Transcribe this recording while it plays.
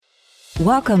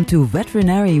Welcome to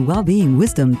Veterinary Wellbeing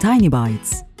Wisdom Tiny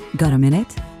Bites. Got a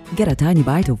minute? Get a tiny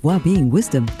bite of well-being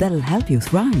wisdom that'll help you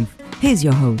thrive. Here's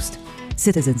your host,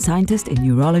 citizen scientist in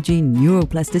neurology,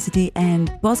 neuroplasticity,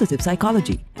 and positive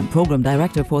psychology, and program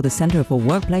director for the Center for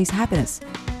Workplace Happiness,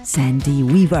 Sandy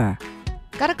Weaver.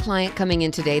 Got a client coming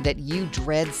in today that you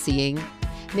dread seeing?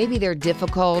 Maybe they're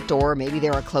difficult, or maybe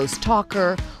they're a close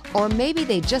talker, or maybe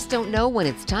they just don't know when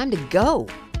it's time to go.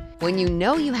 When you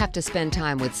know you have to spend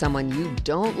time with someone you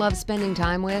don't love spending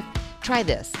time with, try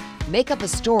this. Make up a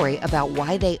story about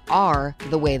why they are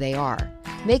the way they are.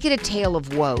 Make it a tale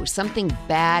of woe. Something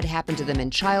bad happened to them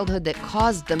in childhood that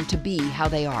caused them to be how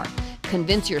they are.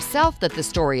 Convince yourself that the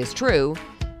story is true,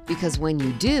 because when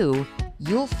you do,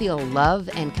 you'll feel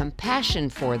love and compassion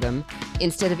for them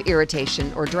instead of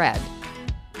irritation or dread.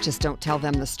 Just don't tell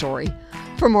them the story.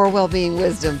 For more well-being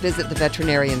wisdom, visit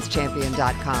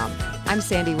theveterinarianschampion.com. I'm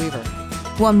Sandy Weaver.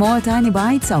 Want more tiny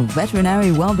bites of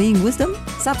veterinary well-being wisdom?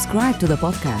 Subscribe to the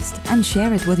podcast and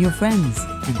share it with your friends.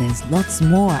 And there's lots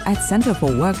more at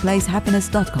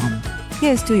centerforworkplacehappiness.com.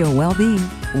 Here's to your well-being,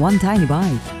 one tiny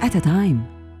bite at a time.